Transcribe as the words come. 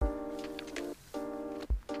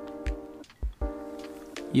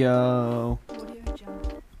Yo,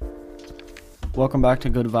 welcome back to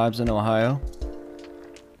Good Vibes in Ohio.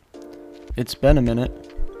 It's been a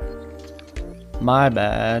minute. My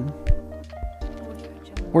bad.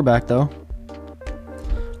 We're back though.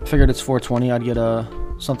 I figured it's 420. I'd get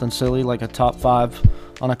something silly like a top 5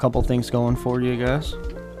 on a couple things going for you guys.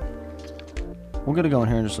 We'll get it going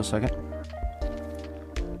here in just a second.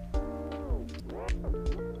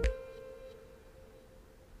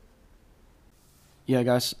 Yeah,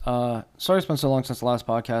 guys. Sorry it's been so long since the last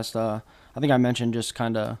podcast. I think I mentioned just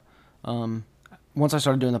kind of once I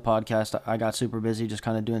started doing the podcast, I got super busy just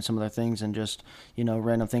kind of doing some other things and just,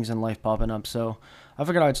 random things in life popping up. So I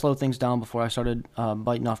figured I'd slow things down before I started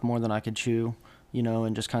biting off more than I could chew,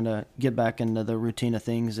 and just kind of get back into the routine of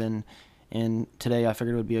things. And today I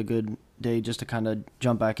figured it would be a good day just to kind of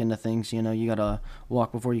jump back into things. You got to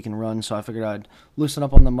walk before you can run. So I figured I'd loosen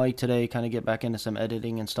up on the mic today, kind of get back into some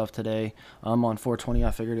editing and stuff today. On 420,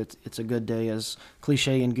 I figured it's a good day, as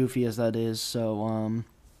cliche and goofy as that is. So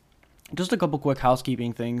just a couple quick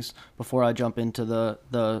housekeeping things before I jump into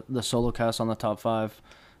the solo cast on the top 5.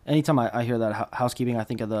 Anytime I hear that housekeeping, I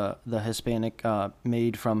think of the Hispanic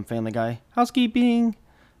maid from Family Guy. Housekeeping.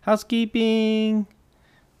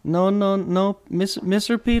 No,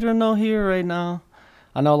 Mr. Peter, no here right now.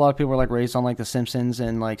 I know a lot of people were like raised on like The Simpsons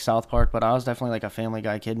and like South Park, but I was definitely like a Family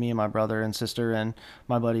Guy kid. Me and my brother and sister and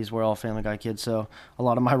my buddies were all Family Guy kids, so a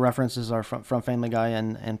lot of my references are from Family Guy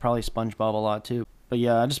and probably SpongeBob a lot too. But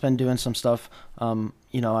yeah, I just been doing some stuff. I kind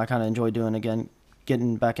of enjoy doing again.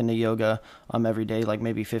 Getting back into yoga every day, like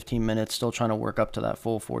maybe 15 minutes, still trying to work up to that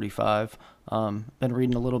full 45. Been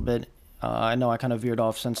reading a little bit. I know I kind of veered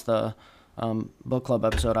off since the book club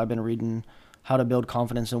episode. I've been reading How to Build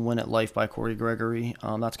Confidence and Win at Life by Corey Gregory.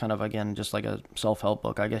 That's kind of, again, just like a self-help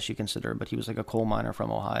book, I guess you consider, but he was like a coal miner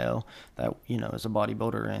from Ohio that, is a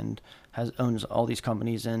bodybuilder and owns all these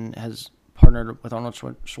companies and has partnered with Arnold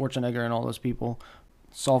Schwarzenegger and all those people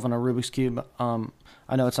solving a Rubik's Cube.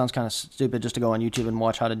 I know it sounds kind of stupid just to go on YouTube and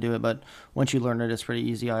watch how to do it, but once you learn it, it's pretty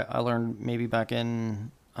easy. I learned maybe back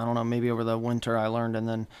in, I don't know, maybe over the winter I learned and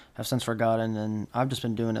then have since forgotten, and I've just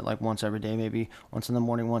been doing it like once every day, maybe once in the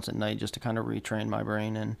morning, once at night, just to kind of retrain my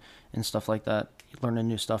brain and stuff like that, learning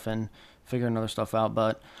new stuff and figuring other stuff out.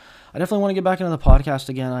 But I definitely want to get back into the podcast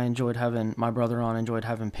again. I enjoyed having my brother on, enjoyed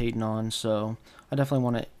having Peyton on, so I definitely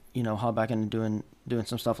want to hop back into doing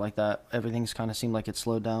some stuff like that. Everything's kind of seemed like it's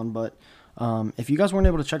slowed down, but if you guys weren't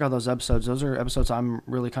able to check out those are episodes I'm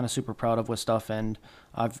really kind of super proud of with stuff, and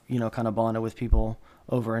I've kind of bonded with people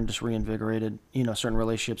over and just reinvigorated certain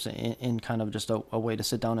relationships in kind of just a way to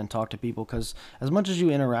sit down and talk to people, because as much as you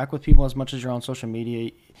interact with people, as much as you're on social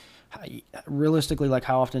media, realistically, like,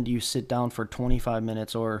 how often do you sit down for 25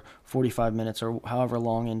 minutes or 45 minutes or however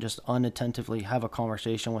long and just unattentively have a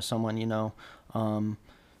conversation with someone? You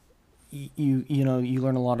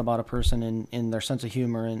learn a lot about a person and their sense of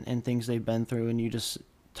humor and things they've been through, and you just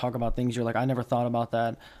talk about things you're like, I never thought about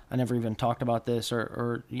that, I never even talked about this,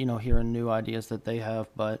 or hearing new ideas that they have.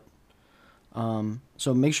 But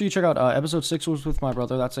so make sure you check out episode 6 was with my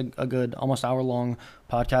brother. That's a good almost hour long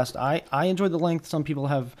podcast. I enjoyed the length. Some people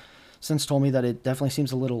have since told me that it definitely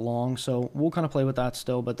seems a little long, so we'll kind of play with that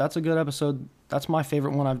still, but that's a good episode. That's my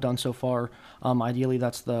favorite one I've done so far. Ideally,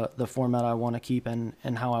 that's the format I want to keep and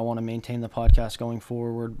how I want to maintain the podcast going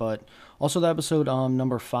forward. But also the episode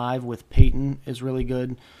number 5 with Peyton is really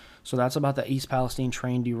good. So that's about the East Palestine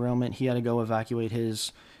train derailment. He had to go evacuate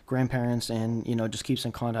his grandparents and just keeps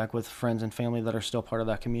in contact with friends and family that are still part of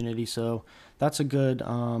that community. So that's a good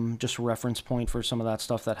just reference point for some of that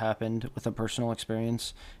stuff that happened with a personal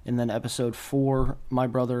experience. And then episode 4, my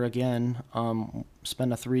brother again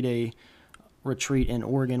spent a 3-day retreat in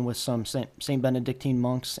Oregon with some St. Benedictine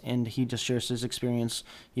monks, and he just shares his experience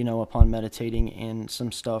upon meditating and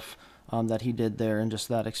some stuff that he did there and just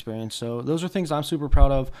that experience. So those are things I'm super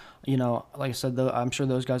proud of. Like I said, I'm sure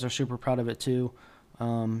those guys are super proud of it too.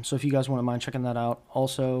 So if you guys wouldn't mind checking that out.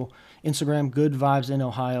 Also, Instagram, Good Vibes in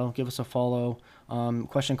Ohio. Give us a follow.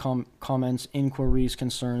 Question, comments, inquiries,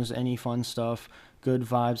 concerns, any fun stuff.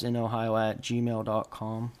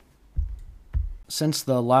 goodvibesinohio@gmail.com. Since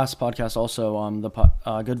the last podcast, also, the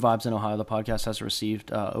Good Vibes in Ohio, the podcast has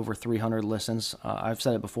received over 300 listens. I've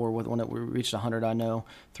said it before, when it reached 100, I know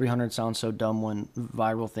 300 sounds so dumb when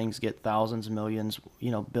viral things get thousands, millions,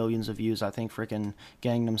 billions of views. I think freaking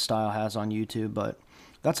Gangnam Style has on YouTube, but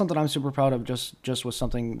that's something I'm super proud of. Just was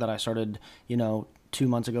something that I started, 2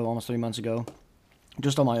 months ago, almost 3 months ago.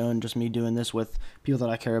 Just on my own, just me doing this with people that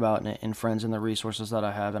I care about and friends and the resources that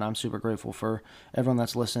I have. And I'm super grateful for everyone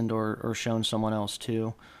that's listened or shown someone else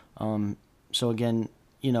too. So again,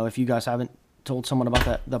 if you guys haven't told someone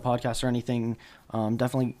about the podcast or anything,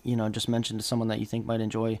 definitely, just mention to someone that you think might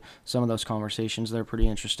enjoy some of those conversations. They're pretty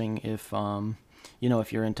interesting if,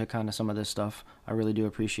 if you're into kind of some of this stuff. I really do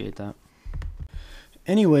appreciate that.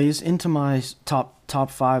 Anyways, into my top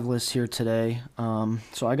 5 list here today.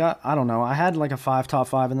 So I don't know, I had like a top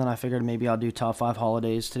 5, and then I figured maybe I'll do top 5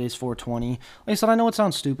 holidays. Today's 420. Like I said, I know it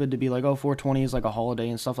sounds stupid to be like, oh, 420 is like a holiday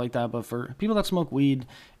and stuff like that, but for people that smoke weed,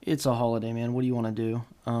 it's a holiday, man. What do you want to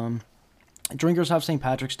do? Drinkers have St.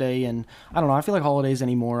 Patrick's Day, and I don't know, I feel like holidays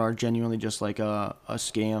anymore are genuinely just like a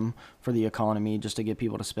scam for the economy, just to get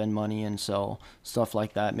people to spend money and sell stuff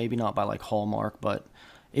like that. Maybe not by like Hallmark, but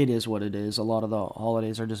it is what it is. A lot of the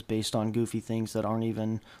holidays are just based on goofy things that aren't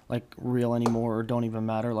even like real anymore, or don't even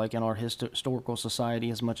matter like in our historical society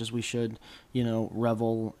as much as we should,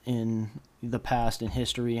 revel in the past and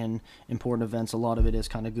history and important events. A lot of it is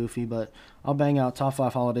kind of goofy, but I'll bang out top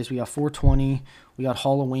 5 holidays. We got 420, we got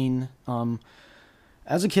Halloween.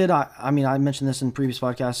 As a kid, I mentioned this in previous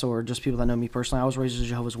podcasts, or just people that know me personally, I was raised as a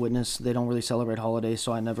Jehovah's Witness. They don't really celebrate holidays,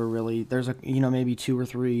 so I never really, there's maybe 2 or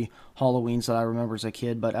 3 Halloweens that I remember as a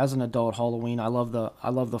kid. But as an adult, Halloween, I love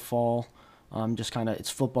the fall. Just kind of, it's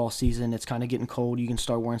football season. It's kind of getting cold. You can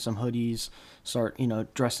start wearing some hoodies, start,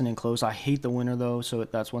 dressing in clothes. I hate the winter though, so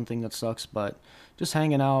that's one thing that sucks. But just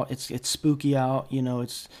hanging out, it's spooky out.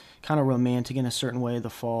 It's kind of romantic in a certain way. The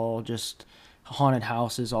fall, just haunted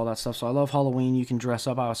houses, all that stuff. So I love Halloween. You can dress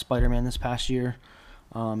up. I was Spider-Man this past year,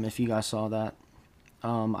 if you guys saw that.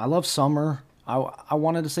 I love summer. I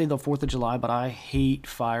wanted to say the 4th of July, but I hate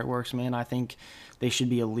fireworks, man. I think they should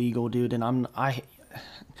be illegal, dude. And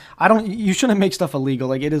you shouldn't make stuff illegal.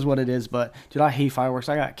 Like, it is what it is. But dude, I hate fireworks.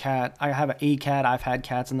 I have a cat. I've had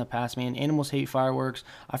cats in the past, man. Animals hate fireworks.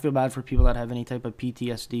 I feel bad for people that have any type of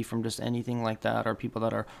PTSD from just anything like that, or people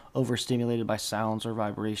that are overstimulated by sounds or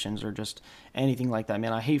vibrations or just anything like that,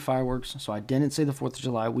 man. I hate fireworks. So I didn't say the 4th of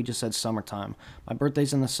July. We just said summertime. My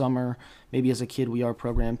birthday's in the summer. Maybe as a kid we are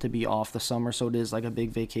programmed to be off the summer, so it is like a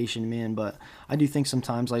big vacation, man. But I do think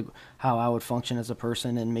sometimes like how I would function as a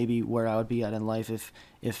person, and maybe where I would be at in life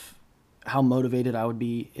if how motivated I would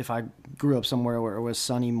be if I grew up somewhere where it was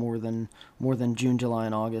sunny more than June, July,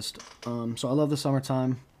 and August. So I love the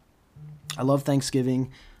summertime. I love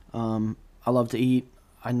Thanksgiving. I love to eat.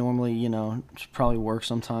 I normally, probably work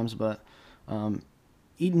sometimes, but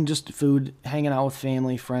eating just food, hanging out with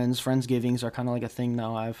family, friends. Friendsgivings are kind of like a thing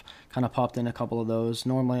now. I've kind of popped in a couple of those.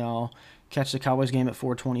 Normally I'll catch the Cowboys game at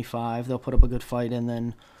 4:25. They'll put up a good fight and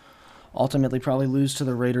then ultimately probably lose to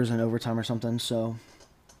the Raiders in overtime or something. So,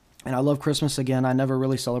 and I love Christmas again. I never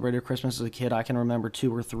really celebrated Christmas as a kid. I can remember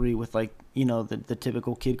 2 or 3 with like, the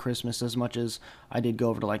typical kid Christmas, as much as I did go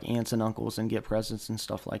over to like aunts and uncles and get presents and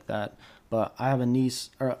stuff like that. But I have a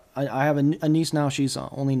niece, or I have a niece now. She's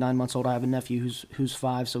only 9 months old. I have a nephew who's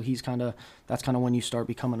 5, so that's kind of when you start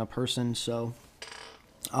becoming a person. So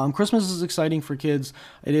Christmas is exciting for kids.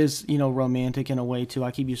 It is, romantic in a way too.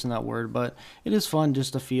 I keep using that word, but it is fun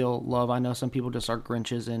just to feel love. I know some people just are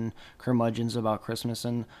Grinches and curmudgeons about Christmas,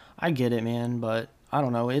 and I get it, man, but I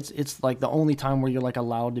don't know. It's like the only time where you're like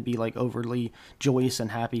allowed to be like overly joyous and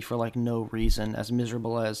happy for like no reason, as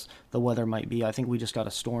miserable as the weather might be. I think we just got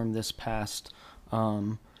a storm this past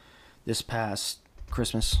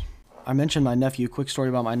Christmas. I mentioned my nephew. Quick story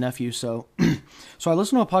about my nephew. So I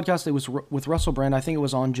listened to a podcast that was with Russell Brand. I think it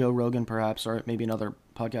was on Joe Rogan, perhaps, or maybe another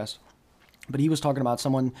podcast. But he was talking about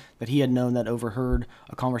someone that he had known that overheard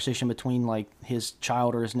a conversation between like his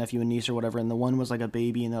child or his nephew and niece or whatever. And the one was like a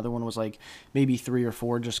baby, and the other one was like maybe 3 or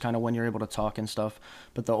 4, just kind of when you're able to talk and stuff.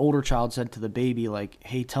 But the older child said to the baby, like,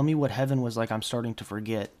 "Hey, tell me what heaven was like. I'm starting to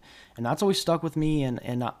forget." And that's always stuck with me.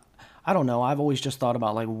 And I don't know. I've always just thought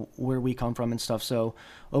about like where we come from and stuff. So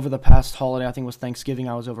over the past holiday, I think it was Thanksgiving,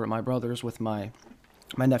 I was over at my brother's with my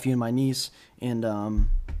nephew and my niece, and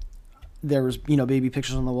there was, baby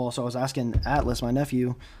pictures on the wall. So I was asking Atlas, my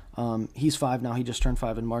nephew, he's 5 now. He just turned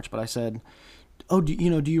 5 in March. But I said, "Oh, do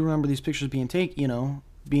you remember these pictures being taken?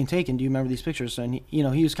 Do you remember these pictures?" And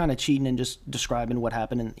he was kind of cheating and just describing what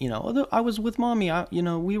happened. And I was with mommy.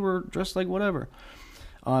 We were dressed like whatever.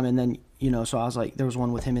 And then so I was like, there was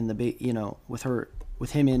one with him in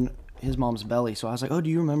with him in his mom's belly. So I was like, "Oh, do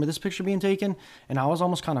you remember this picture being taken?" And I was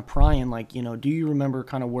almost kind of prying, like, do you remember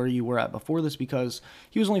kind of where you were at before this? Because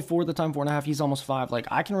he was only 4 at the time, 4.5. He's almost 5. Like,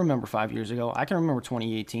 I can remember 5 years ago. I can remember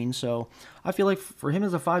 2018. So I feel like for him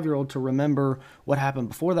as a 5-year-old to remember what happened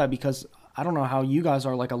before that, because I don't know how you guys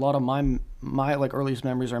are. Like, a lot of my like earliest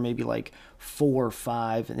memories are maybe like 4 or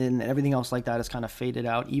 5, and everything else like that is kind of faded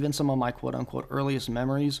out. Even some of my quote unquote earliest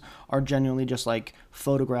memories are genuinely just like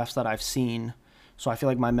photographs that I've seen. So I feel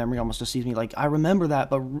like my memory almost deceives me. Like I remember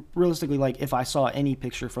that, but realistically, like if I saw any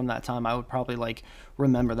picture from that time, I would probably like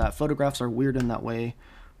remember that. Photographs are weird in that way,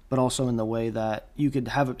 but also in the way that you could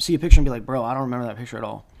see a picture and be like, bro, I don't remember that picture at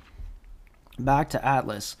all. Back to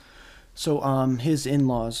Atlas. So his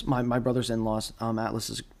in-laws, my brother's in-laws,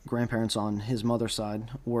 Atlas's grandparents on his mother's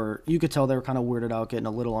side were, you could tell they were kind of weirded out, getting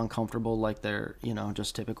a little uncomfortable, like they're,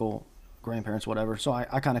 just typical grandparents, whatever. So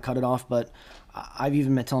I kind of cut it off, but I've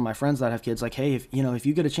even been telling my friends that have kids, like, hey, if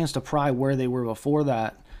you get a chance to pry where they were before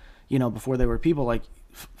that, before they were people, like,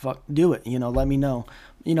 fuck, do it, let me know.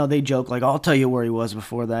 They joke, like, I'll tell you where he was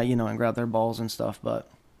before that, and grab their balls and stuff, But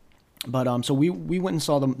so we went and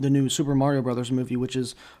saw the new Super Mario Brothers movie, which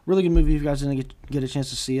is a really good movie. If you guys didn't get a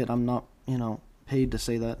chance to see it, I'm not, paid to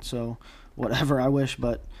say that, so whatever, I wish,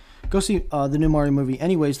 but go see the new Mario movie.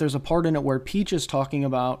 Anyways, there's a part in it where Peach is talking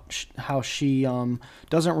about how she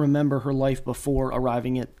doesn't remember her life before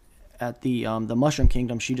arriving at the Mushroom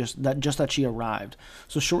Kingdom. She that she arrived.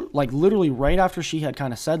 So like literally right after she had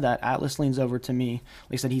kind of said that, Atlas leans over to me.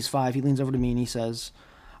 Like I said, he's 5. He leans over to me and he says,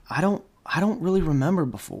 I don't really remember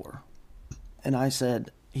before. And I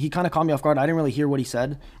said, he kind of caught me off guard. I didn't really hear what he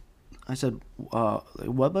said. I said,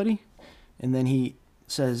 what, buddy? And then he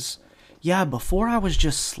says, yeah, before I was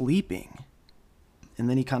just sleeping. And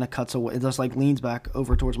then he kind of cuts away. It just like leans back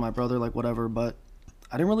over towards my brother, like whatever. But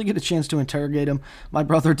I didn't really get a chance to interrogate him. My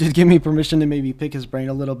brother did give me permission to maybe pick his brain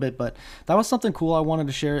a little bit. But that was something cool I wanted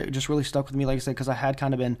to share. It just really stuck with me, like I said, because I had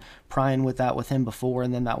kind of been prying with him before.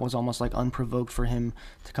 And then that was almost like unprovoked for him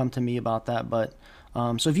to come to me about that. But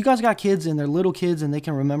so if you guys got kids and they're little kids and they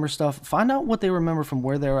can remember stuff, find out what they remember from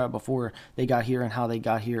where they were at before they got here and how they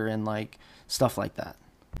got here and like stuff like that.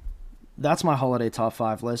 That's my holiday top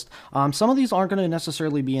 5 list. Some of these aren't going to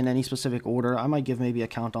necessarily be in any specific order. I might give maybe a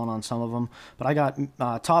countdown on some of them, but I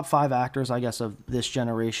got top 5 actors, I guess, of this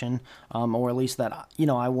generation, or at least that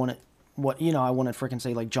I wouldn't freaking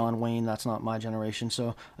say like John Wayne. That's not my generation.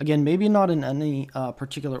 So again, maybe not in any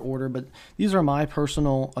particular order, but these are my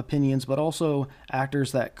personal opinions, but also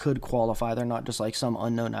actors that could qualify. They're not just like some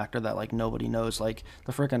unknown actor that like nobody knows, like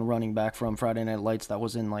the freaking running back from Friday Night Lights that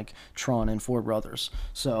was in like Tron and Four Brothers.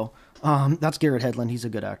 So that's Garrett Hedlund. He's a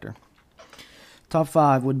good actor. Top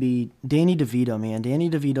 5 would be Danny DeVito, man. Danny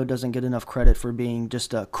DeVito doesn't get enough credit for being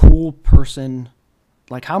just a cool person.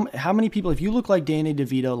 Like how many people, if you look like Danny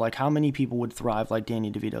DeVito, like how many people would thrive like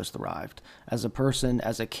Danny DeVito's thrived as a person,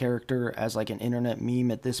 as a character, as like an internet meme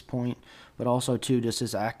at this point, but also too just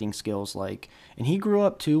his acting skills. Like, and he grew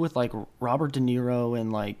up too with like Robert De Niro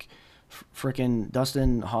and like freaking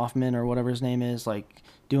Dustin Hoffman or whatever his name is, like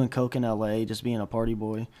doing coke in LA, just being a party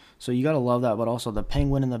boy. So you gotta love that, but also the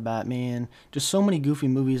Penguin and the Batman, just so many goofy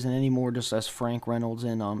movies, and anymore just as Frank Reynolds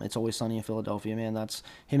in It's Always Sunny in Philadelphia, man. That's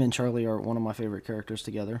him and Charlie are one of my favorite characters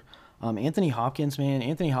together. Anthony Hopkins, man.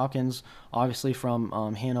 Anthony Hopkins, obviously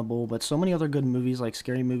from Hannibal, but so many other good movies, like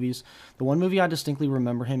scary movies. The one movie I distinctly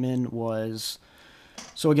remember him in was,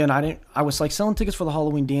 so again, I was like selling tickets for the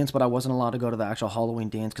Halloween dance, but I wasn't allowed to go to the actual Halloween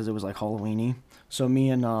dance because it was like Halloween-y. So me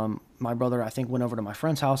and my brother, I think, went over to my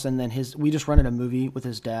friend's house, and then we just rented a movie with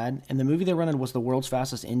his dad. And the movie they rented was The World's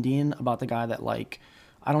Fastest Indian, about the guy that like,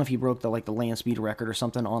 I don't know if he broke the land speed record or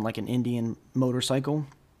something on like an Indian motorcycle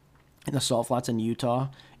in the salt flats in Utah.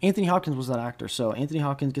 Anthony Hopkins was that actor, so Anthony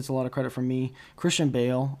Hopkins gets a lot of credit from me. Christian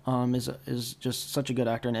Bale is just such a good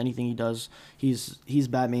actor in anything he does. He's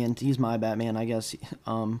Batman. He's my Batman, I guess.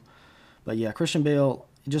 But yeah, Christian Bale,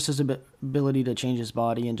 just his ability to change his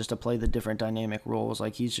body and just to play the different dynamic roles,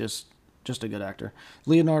 like he's just a good actor.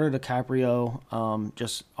 Leonardo DiCaprio,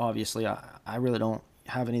 just obviously, I really don't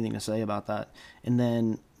have anything to say about that. And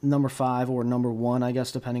then number 5 or number 1, I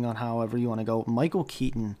guess, depending on however you want to go, Michael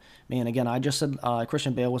Keaton. Man, again, I just said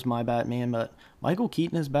Christian Bale was my Batman, but Michael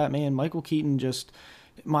Keaton is Batman. Michael Keaton just,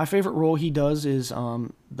 my favorite role he does is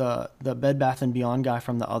the Bed Bath & Beyond guy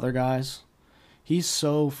from The Other Guys. He's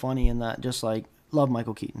so funny in that. Just like, love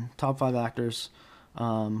Michael Keaton. Top 5 actors.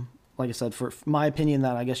 Like I said, for my opinion,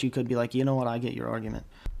 that I guess you could be like, you know what, I get your argument.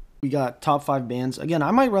 We got top 5 bands. Again,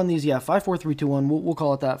 I might run these, 5, 4, 3, 2, 1. We'll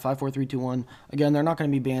call it that, 5, 4, 3, 2, 1. Again, they're not going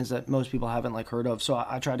to be bands that most people haven't like heard of, so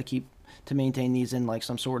I try to maintain these in like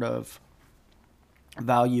some sort of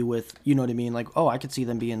value with, you know what I mean? Like, oh, I could see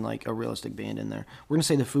them being like a realistic band in there. We're going to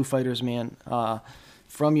say the Foo Fighters, man.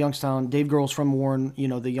 From Youngstown. Dave Grohl's from Warren,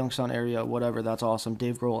 the Youngstown area, whatever. That's awesome.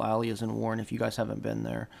 Dave Grohl Alley is in Warren if you guys haven't been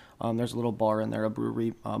there. There's a little bar in there, a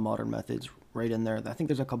brewery, Modern Methods, right in there. I think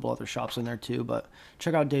there's a couple other shops in there too, but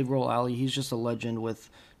check out Dave Grohl Alley. He's just a legend with,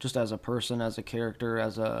 just as a person, as a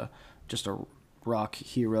character, just a rock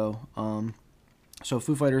hero. So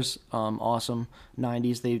Foo Fighters, awesome.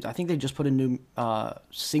 90s. I think they just put a new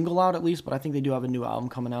single out at least, but I think they do have a new album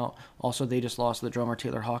coming out. Also, they just lost the drummer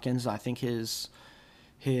Taylor Hawkins. I think his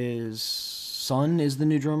son is the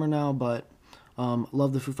new drummer now, but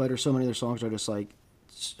love the Foo Fighters. So many of their songs are just like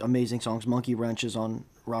amazing songs. Monkey Wrench is on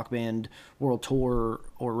Rock Band World Tour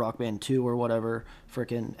or Rock Band 2 or whatever.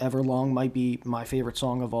 Freaking Everlong might be my favorite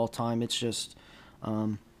song of all time. It's just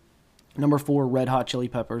number 4, Red Hot Chili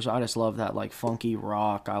Peppers. I just love that like funky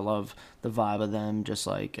rock. I love the vibe of them. Just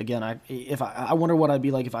like again, I wonder what I'd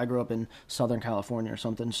be like if I grew up in Southern California or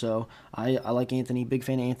something. So I like Anthony. Big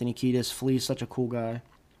fan of Anthony Kiedis. Flea's such a cool guy.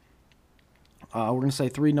 We're gonna say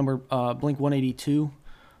 3, number Blink 182.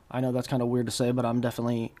 I know that's kind of weird to say, but I'm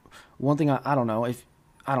definitely one thing. I don't know if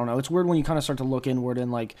I don't know. It's weird when you kind of start to look inward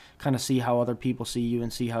and like kind of see how other people see you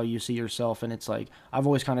and see how you see yourself. And it's like I've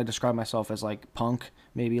always kind of described myself as like punk,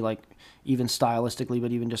 maybe like even stylistically,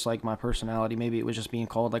 but even just like my personality. Maybe it was just being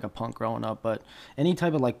called like a punk growing up. But any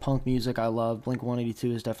type of like punk music I love. Blink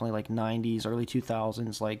 182 is definitely like 90s, early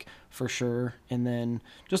 2000s, like for sure. And then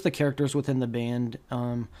just the characters within the band.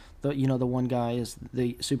 The one guy is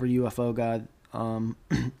the super UFO guy. And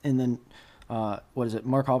then what is it?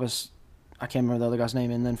 Mark Hoppus. I can't remember the other guy's name,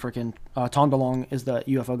 and then freaking Tom DeLonge is the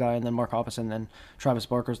UFO guy, and then Mark Hoppus, and then Travis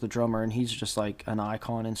Barker's the drummer, and he's just like an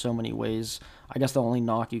icon in so many ways. I guess the only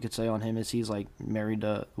knock you could say on him is he's like married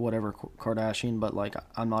to whatever Kardashian, but like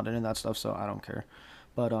I'm not into that stuff, so I don't care.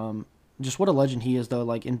 But just what a legend he is though,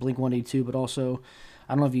 like in Blink 182, but also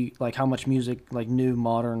I don't know if you like how much music, like new,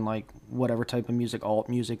 modern, like whatever type of music, alt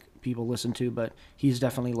music people listen to, but he's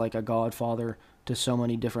definitely like a godfather to so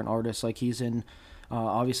many different artists. Like he's in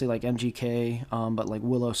obviously like MGK, but like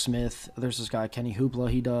Willow Smith. There's this guy Kenny Hoopla.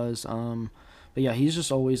 He does. But yeah, he's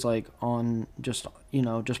just always like on just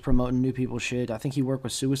just promoting new people's shit. I think he worked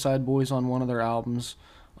with Suicide Boys on one of their albums.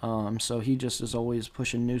 So he just is always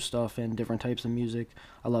pushing new stuff and different types of music.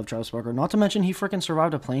 I love Travis Barker. Not to mention he freaking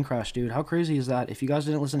survived a plane crash, dude. How crazy is that? If you guys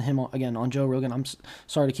didn't listen to him again on Joe Rogan, I'm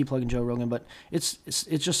sorry to keep plugging Joe Rogan, but it's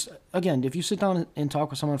just again, if you sit down and talk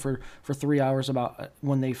with someone for 3 hours about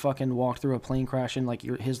when they fucking walked through a plane crash and like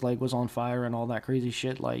his leg was on fire and all that crazy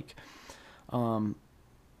shit, like,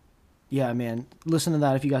 yeah, man, listen to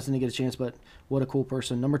that if you guys didn't get a chance. But what a cool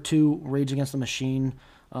person. Number 2, Rage Against the Machine.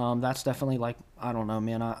 That's definitely like, I don't know,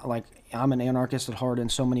 man. I'm an anarchist at heart in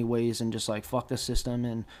so many ways, and just like fuck the system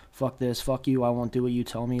and fuck this, fuck you. I won't do what you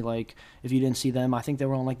tell me. Like if you didn't see them, I think they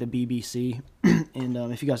were on like the BBC, and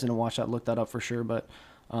if you guys didn't watch that, look that up for sure. But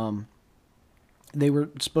they were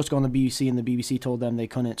supposed to go on the BBC, and the BBC told them they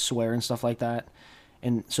couldn't swear and stuff like that,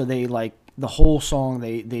 and so they like the whole song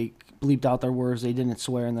they bleeped out their words. They didn't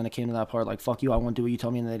swear, and then it came to that part like fuck you, I won't do what you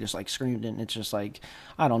tell me, and they just like screamed it. And it's just like,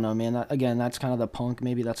 I don't know, man. That's kind of the punk.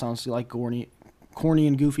 Maybe that sounds like corny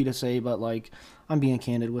and goofy to say, but like I'm being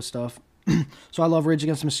candid with stuff. So I love Rage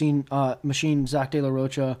Against the Machine. Zach De La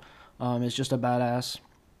Rocha is just a badass.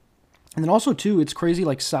 And then also too, it's crazy,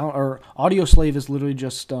 like sound or Audio Slave is literally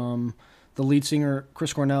just the lead singer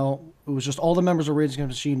Chris Cornell. It was just all the members of Rage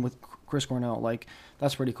Against the Machine with Chris Cornell. Like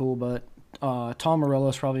that's pretty cool. But Tom Morello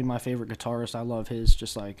is probably my favorite guitarist. I love his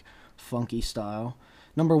just like funky style.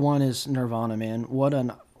 Number 1 is Nirvana, man. What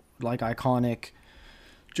an like iconic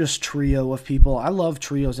just trio of people. I love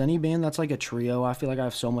trios. Any band that's like a trio, I feel like I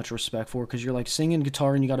have so much respect for, because you're like singing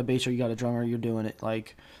guitar and you got a bass or you got a drummer, you're doing it.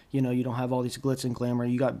 Like, you don't have all these glitz and glamour.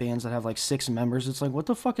 You got bands that have like 6 members. It's like, what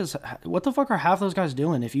the fuck are half those guys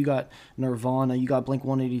doing? If you got Nirvana, you got Blink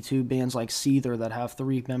 182, bands like Seether that have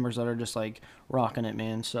 3 members that are just like rocking it,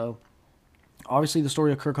 man. So obviously the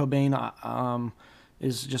story of Kurt Cobain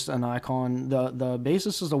is just an icon. The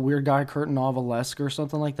bassist is a weird guy, Kurt Novalesk or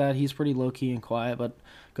something like that. He's pretty low key and quiet, but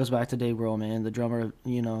goes back to Dave Grohl, man. The drummer,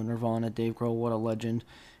 Nirvana, Dave Grohl, what a legend.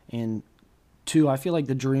 And 2, I feel like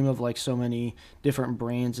the dream of like so many different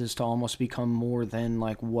brands is to almost become more than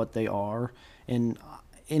like what they are. And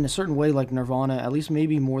in a certain way, like Nirvana, at least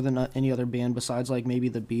maybe more than any other band besides like maybe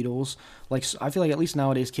the Beatles. Like I feel like at least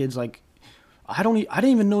nowadays kids like, I didn't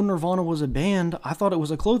even know Nirvana was a band. I thought it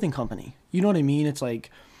was a clothing company. You know what I mean? It's like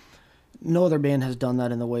no other band has done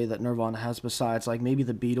that in the way that Nirvana has, besides like maybe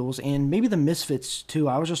the Beatles and maybe the Misfits too.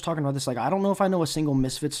 I was just talking about this. Like I don't know if I know a single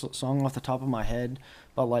Misfits song off the top of my head,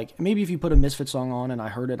 but like maybe if you put a Misfits song on and I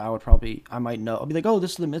heard it, I might know. I'll be like, oh,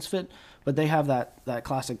 this is the Misfit. But they have that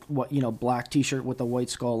classic black T-shirt with the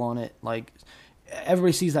white skull on it. Like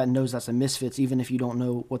everybody sees that and knows that's the Misfits, even if you don't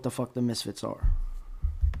know what the fuck the Misfits are.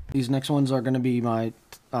 These next ones are going to be my,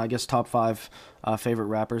 I guess, top 5 favorite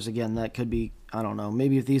rappers. Again, that could be, I don't know,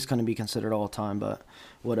 maybe if these couldn't be considered all time, but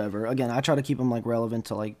whatever. Again, I try to keep them like relevant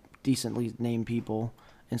to like decently named people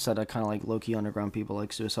instead of kind of like low-key underground people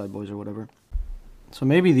like Suicide Boys or whatever. So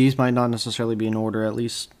maybe these might not necessarily be in order, at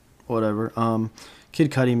least whatever. Kid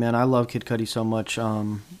Cudi, man, I love Kid Cudi so much.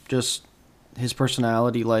 Just his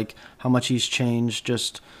personality, like how much he's changed.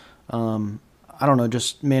 Just um, I don't know,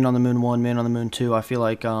 just Man on the Moon 1, Man on the Moon 2. I feel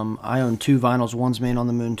like I own two vinyls. One's Man on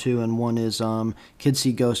the Moon 2, and one is Kid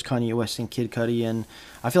See Ghost, Kanye West, and Kid Cudi. And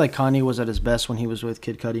I feel like Kanye was at his best when he was with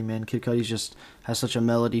Kid Cudi, man. Kid Cudi's just has such a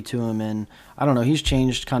melody to him, and I don't know, he's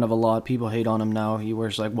changed kind of a lot. People hate on him now. He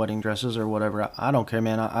wears like wedding dresses or whatever. I don't care,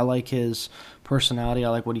 man. I like his personality. I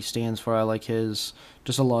like what he stands for. I like his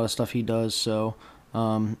just a lot of stuff he does. So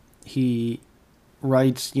he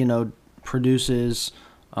writes, produces.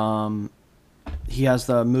 He has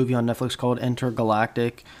the movie on Netflix called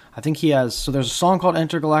Intergalactic. I think he has, so there's a song called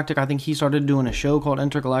Intergalactic. I think he started doing a show called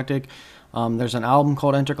Intergalactic. There's an album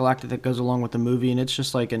called Intergalactic that goes along with the movie, and it's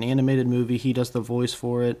just like an animated movie. He does the voice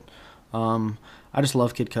for it. I just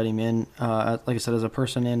love Kid Cudi, man. Like I said, as a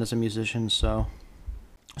person and as a musician. So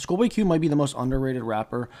Schoolboy Q might be the most underrated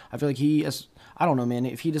rapper. I feel like he is. I don't know, man.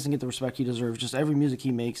 If he doesn't get the respect he deserves, just every music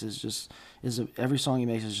he makes every song he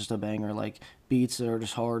makes is just a banger. Like beats that are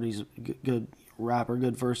just hard. He's a good rapper,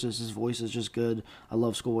 good verses. His voice is just good. I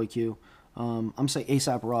love Schoolboy Q. I'm saying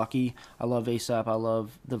ASAP Rocky. I love ASAP. I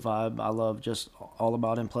love the vibe. I love just all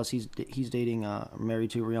about him. Plus, he's dating,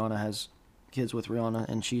 married to Rihanna, has kids with Rihanna,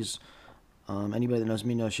 and she's anybody that knows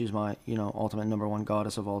me knows she's my ultimate number one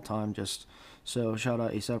goddess of all time. Just so shout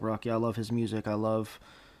out ASAP Rocky. I love his music. I love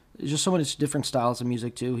just so many different styles of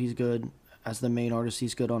music too. He's good as the main artist.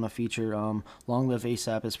 He's good on a feature. Long Live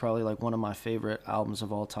ASAP is probably like one of my favorite albums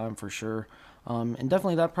of all time for sure. And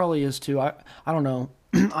definitely that probably is too. I don't know.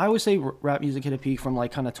 I always say rap music hit a peak from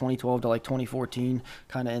like kind of 2012 to like 2014,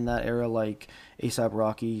 kind of in that era, like ASAP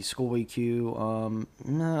Rocky, Schoolboy Q.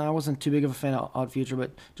 Nah, I wasn't too big of a fan of Odd Future,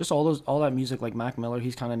 but just all that music, like Mac Miller,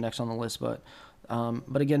 he's kind of next on the list. But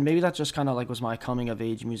again, maybe that just kind of like was my coming of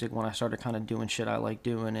age music when I started kind of doing shit I like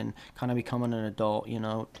doing and kind of becoming an adult,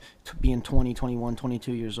 being 20, 21,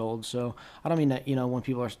 22 years old. So I don't mean that, when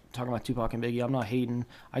people are talking about Tupac and Biggie, I'm not hating.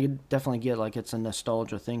 I could definitely get like it's a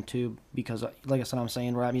nostalgia thing too, because like I said, I'm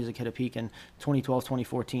saying rap music hit a peak in 2012,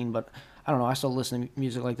 2014, but I don't know. I still listen to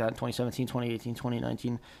music like that in 2017, 2018,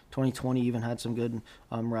 2019, 2020 even had some good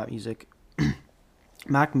rap music.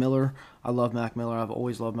 Mac Miller, I love Mac Miller. I've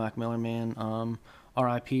always loved Mac Miller, man.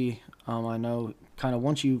 R.I.P. I know kind of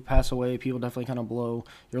once you pass away, people definitely kind of blow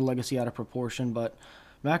your legacy out of proportion. But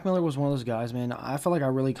Mac Miller was one of those guys, man. I feel like I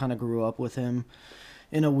really kind of grew up with him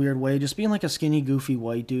in a weird way, just being like a skinny, goofy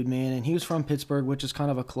white dude, man. And he was from Pittsburgh, which is kind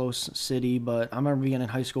of a close city. But I remember being in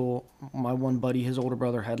high school, my one buddy, his older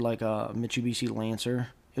brother, had like a Mitsubishi Lancer.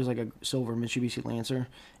 It was like a silver Mitsubishi Lancer.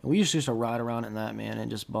 And we used to ride around in that, man, and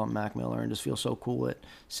just bump Mac Miller and just feel so cool at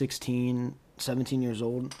 16, 17 years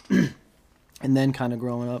old. And then kind of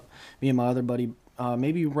growing up, me and my other buddy,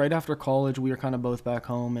 maybe right after college, we were kind of both back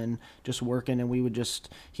home and just working, and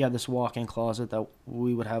he had this walk-in closet that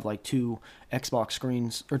we would have like two Xbox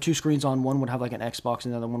screens, or two screens on. One would have like an Xbox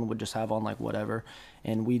and the other one would just have on like whatever.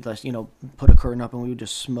 And we'd just, put a curtain up and we would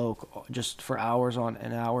just smoke just for hours on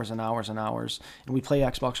and hours and hours and hours. And we'd play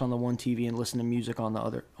Xbox on the one TV and listen to music on the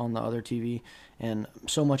other TV. And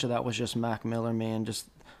so much of that was just Mac Miller, man. Just,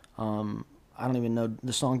 I don't even know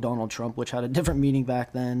the song Donald Trump, which had a different meaning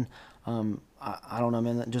back then. I don't know,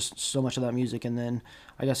 man. Just so much of that music, and then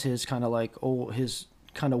I guess his kind of his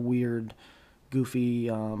kind of weird, goofy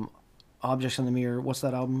Objects in the Mirror. What's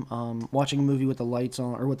that album? Watching a movie with the lights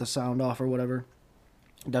on or with the sound off or whatever.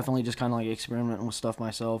 Definitely just kind of like experimenting with stuff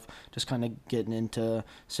myself, just kind of getting into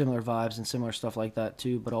similar vibes and similar stuff like that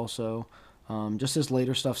too. But also just his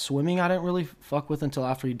later stuff. Swimming I didn't really fuck with until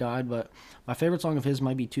after he died, but my favorite song of his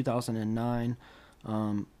might be 2009.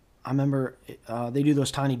 I remember they do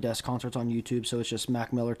those Tiny Desk concerts on YouTube, so it's just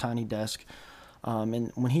Mac Miller Tiny Desk.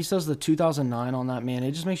 And when he says the 2009 on that, man,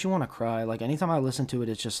 it just makes you want to cry. Like anytime I listen to it,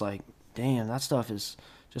 it's just like, damn, that stuff is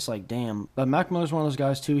just like, damn. But Mac Miller's one of those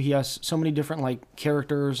guys too. He has so many different like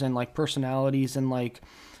characters and like personalities and like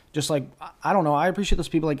just like, I don't know. I appreciate those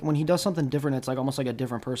people. Like when he does something different, it's like almost like a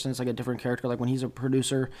different person. It's like a different character. Like when he's a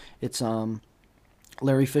producer, it's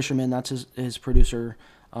Larry Fisherman. That's his producer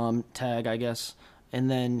tag, I guess. And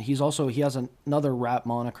then he has another rap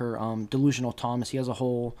moniker, Delusional Thomas. He has a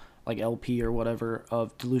whole like LP or whatever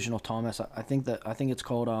of Delusional Thomas. I think it's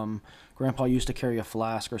called Grandpa Used to Carry a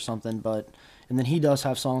Flask or something. And then he does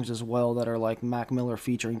have songs as well that are like Mac Miller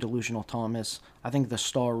featuring Delusional Thomas. I think The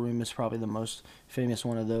Star Room is probably the most famous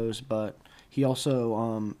one of those. But he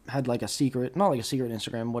also had like not like a secret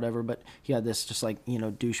Instagram, whatever, but he had this just like,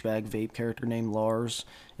 douchebag vape character named Lars.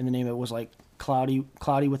 And the name of it was like Cloudy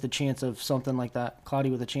with a chance of something like that.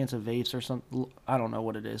 Cloudy with a chance of vapes or something. I don't know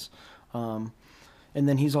what it is. And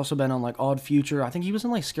then he's also been on like Odd Future. I think he was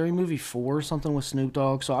in like Scary Movie 4 or something with Snoop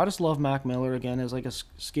Dogg. So I just love Mac Miller again as like a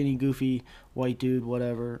skinny, goofy white dude,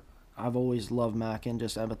 whatever. I've always loved Mac and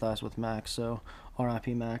just empathized with Mac. So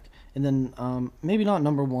R.I.P. Mac. And then maybe not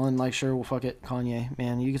number one. Like sure, well fuck it, Kanye.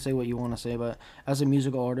 Man, you can say what you want to say, but as a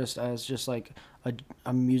musical artist, as just like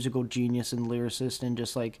a musical genius and lyricist, and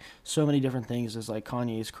just like so many different things, is like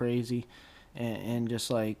Kanye is crazy, and just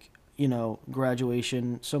like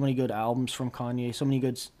Graduation, so many good albums from Kanye, so many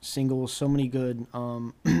good singles, so many good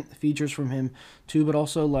features from him too. But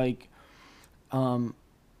also like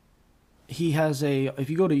he has if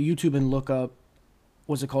you go to YouTube and look up,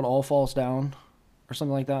 what's it called, All Falls Down or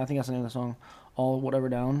something like that, I think that's the name of the song, All Whatever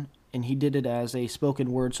Down, and he did it as a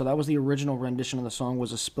spoken word. So that was the original rendition of the song,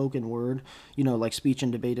 was a spoken word, like speech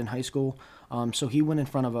and debate in high school. So he went in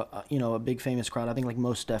front of a big famous crowd. I think like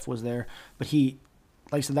Mos Def was there, but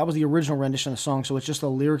like I said, that was the original rendition of the song, so it's just the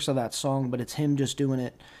lyrics of that song, but it's him just doing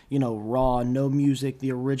it, raw, no music,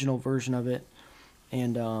 the original version of it.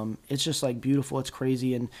 And it's just like beautiful, it's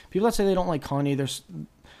crazy. And people that say they don't like Kanye,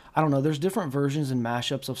 I don't know, there's different versions and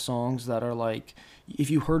mashups of songs that are like, if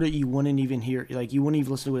you heard it, you wouldn't even hear, like you wouldn't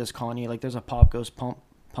even listen to it as Kanye. Like there's a Pop Goes Punk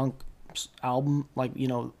album, like,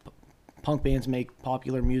 punk bands make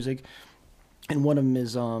popular music, and one of them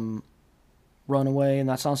is Runaway, and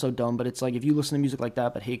that sounds so dumb, but it's like if you listen to music like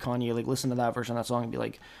that but hate Kanye, like listen to that version of that song and be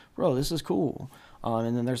like, bro, this is cool.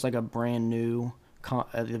 And then there's like a brand new,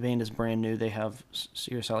 the band is brand new, they have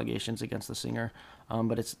serious allegations against the singer,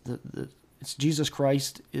 but it's it's Jesus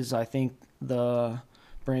Christ is, I think, the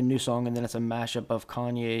brand new song, and then it's a mashup of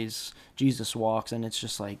Kanye's Jesus Walks, and it's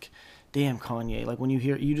just like, damn, Kanye, like when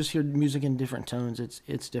you just hear music in different tones,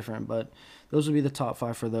 it's different. But those would be the top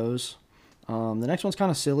 5 for those. The next one's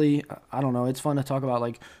kind of silly. I don't know. It's fun to talk about,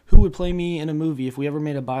 like, who would play me in a movie if we ever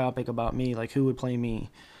made a biopic about me. Like, who would play me?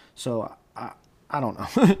 So I don't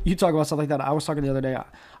know. You talk about stuff like that. I was talking the other day.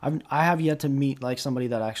 I have yet to meet like somebody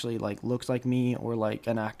that actually like looks like me, or like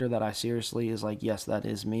an actor that I seriously is like, yes, that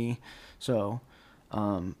is me. So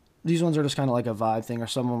these ones are just kind of like a vibe thing, or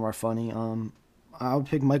some of them are funny. I would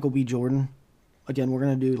pick Michael B. Jordan. Again, we're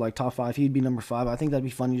gonna do like top 5. He'd be number 5. I think that'd be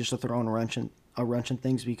funny just to throw in a wrench in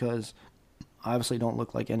things, because I obviously don't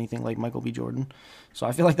look like anything like Michael B. Jordan. So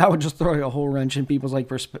I feel like that would just throw a whole wrench in people's like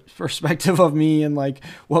perspective of me and like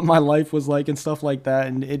what my life was like and stuff like that.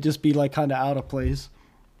 And it'd just be like kind of out of place.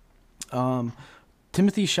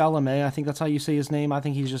 Timothy Chalamet, I think that's how you say his name. I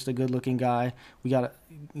think he's just a good looking guy. We got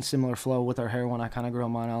a similar flow with our hair when I kind of grow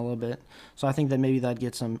mine out a little bit. So I think that maybe that'd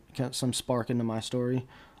get some spark into my story.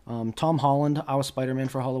 Tom Holland, I was Spider-Man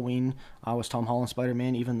for Halloween. I was Tom Holland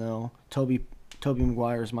Spider-Man, even though Tobey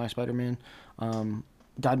Maguire is my Spider-Man.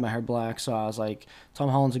 Dyed my hair black, so I was like, Tom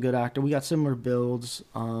Holland's a good actor. We got similar builds.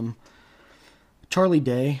 Charlie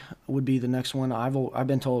Day would be the next one. I've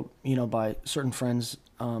been told, by certain friends.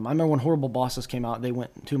 I remember when Horrible Bosses came out,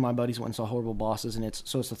 two of my buddies went and saw Horrible Bosses, and it's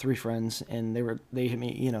the 3 friends, and they hit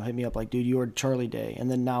me up like, dude, you are Charlie Day.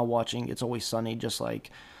 And then now watching It's Always Sunny, just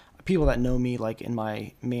like people that know me, like in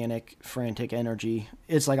my manic, frantic energy,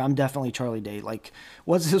 it's like I'm definitely Charlie Day. Like,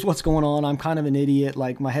 what's going on? I'm kind of an idiot.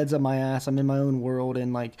 Like, my head's up my ass. I'm in my own world,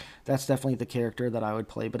 and like that's definitely the character that I would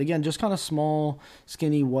play. But again, just kind of small,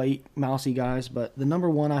 skinny, white, mousy guys. But the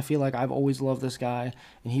number one, I feel like I've always loved this guy,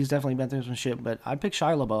 and he's definitely been through some shit. But I'd pick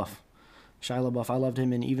Shia LaBeouf. I loved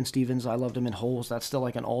him in Even Stevens. I loved him in Holes. That's still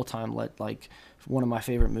like an all-time like one of my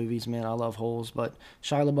favorite movies, man. I love Holes. But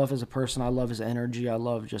Shia LaBeouf as a person, I love his energy. I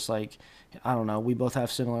love just like, I don't know, we both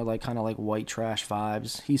have similar like kind of like white trash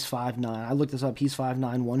vibes. He's 5'9". I looked this up. He's 5'9",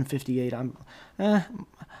 158. I'm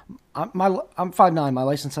 5'9". My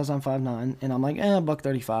license says I'm 5'9", and I'm like,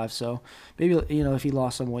 $135. So maybe, if he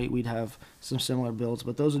lost some weight, we'd have some similar builds.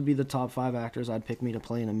 But those would be the top 5 actors I'd pick me to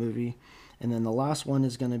play in a movie. And then the last one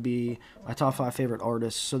is going to be my top 5 favorite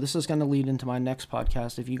artists. So this is going to lead into my next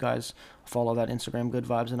podcast. If you guys follow that Instagram, Good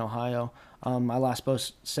Vibes in Ohio, my last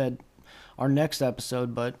post said our next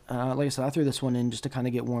episode. But like I said, I threw this one in just to kind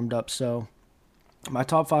of get warmed up. So my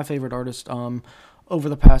top 5 favorite artists over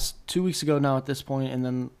the past 2 weeks ago now at this point, and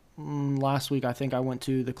then last week I think I went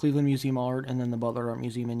to the Cleveland Museum of Art and then the Butler Art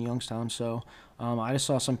Museum in Youngstown. So I just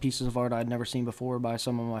saw some pieces of art I'd never seen before by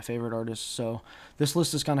some of my favorite artists. So this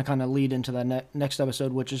list is going to kind of lead into that next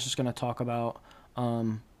episode, which is just going to talk about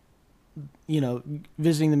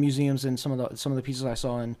visiting the museums and some of the pieces I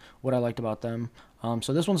saw and what I liked about them.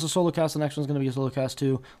 So this one's a solo cast. The next one's going to be a solo cast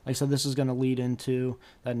too. Like I said, this is going to lead into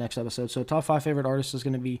that next episode. So top 5 favorite artists is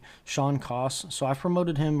going to be Sean Koss. So I've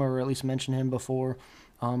promoted him, or at least mentioned him before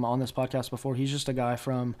on this podcast before. He's just a guy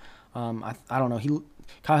from I don't know.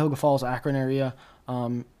 Cuyahoga Falls, Akron area.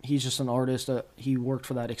 He's just an artist. He worked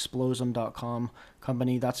for that Explosum.com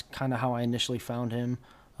company. That's kind of how I initially found him.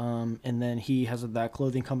 And then he has that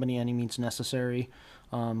clothing company, Any Means Necessary.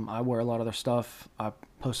 I wear a lot of their stuff. I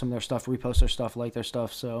post some of their stuff, repost their stuff, like their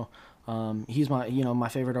stuff. So he's my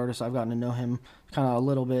favorite artist. I've gotten to know him kind of a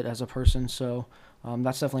little bit as a person. So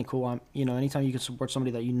that's definitely cool. Anytime you can support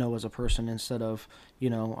somebody that you know as a person instead of,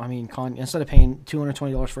 instead of paying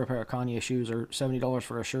 $220 for a pair of Kanye shoes or $70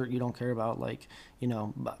 for a shirt you don't care about, like,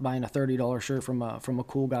 buying a $30 shirt from a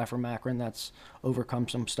cool guy from Akron that's overcome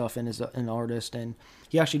some stuff and is an artist. And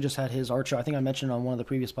he actually just had his art show. I think I mentioned on one of the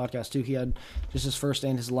previous podcasts too. He had just his first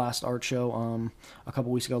and his last art show a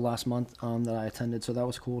couple weeks ago, last month, that I attended. So that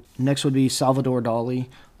was cool. Next would be Salvador Dali.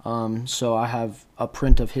 So I have a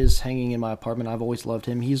print of his hanging in my apartment. I've always loved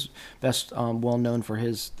him. He's best well known for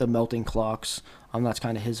the melting clocks. That's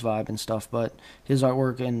kind of his vibe and stuff. But his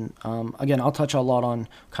artwork, and again, I'll touch a lot on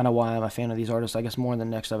kind of why I'm a fan of these artists. I guess more in the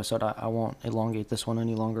next episode. I won't elongate this one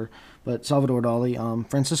any longer. But Salvador Dali,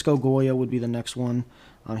 Francisco Goya would be the next one.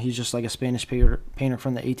 He's just like a Spanish painter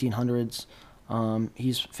from the 1800s.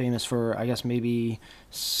 He's famous for, I guess, maybe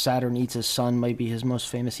Saturn Eats His Son might be his most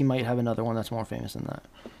famous. He might have another one that's more famous than that.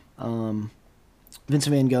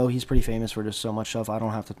 Vincent van Gogh, he's pretty famous for just so much stuff. I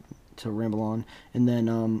don't have to ramble on. And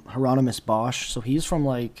then Hieronymus Bosch. So he's from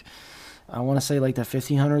I want to say the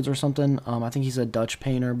 1500s or something. I think he's a Dutch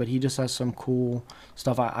painter, but he just has some cool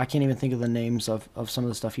stuff. I can't even think of the names of some of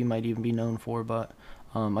the stuff he might even be known for, but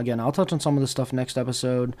again, I'll touch on some of the stuff next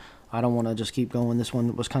episode. I don't want to just keep going. This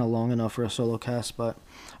one was kind of long enough for a solo cast, but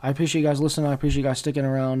I appreciate you guys listening. I appreciate you guys sticking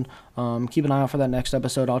around. Keep an eye out for that next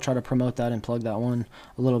episode. I'll try to promote that and plug that one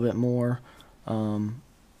a little bit more.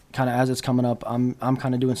 Kind of as it's coming up, I'm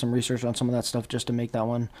kind of doing some research on some of that stuff just to make that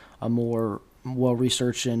one a more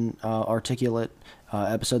well-researched and articulate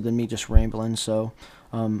episode than me just rambling. So,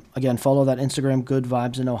 again, follow that Instagram, Good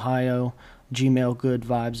Vibes in Ohio, Gmail, Good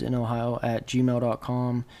Vibes in Ohio at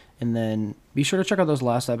gmail.com, and then be sure to check out those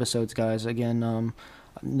last episodes, guys. Again,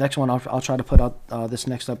 next one I'll try to put out this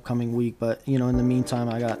next upcoming week, but in the meantime,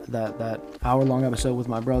 I got that hour-long episode with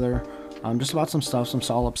my brother, just about some stuff, some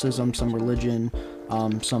solipsism, some religion,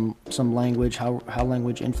 some language, how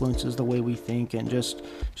language influences the way we think, and just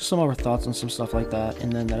some of our thoughts on some stuff like that.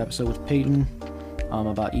 And then that episode with Peyton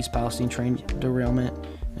about East Palestine train derailment.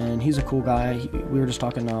 And he's a cool guy. We were just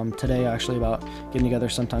talking today actually about getting together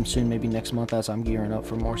sometime soon, maybe next month, as I'm gearing up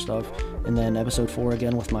for more stuff. And then episode 4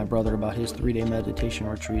 again with my brother about his 3-day meditation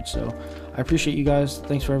retreat. So I appreciate you guys.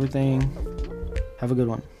 Thanks for everything. Have a good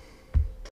one.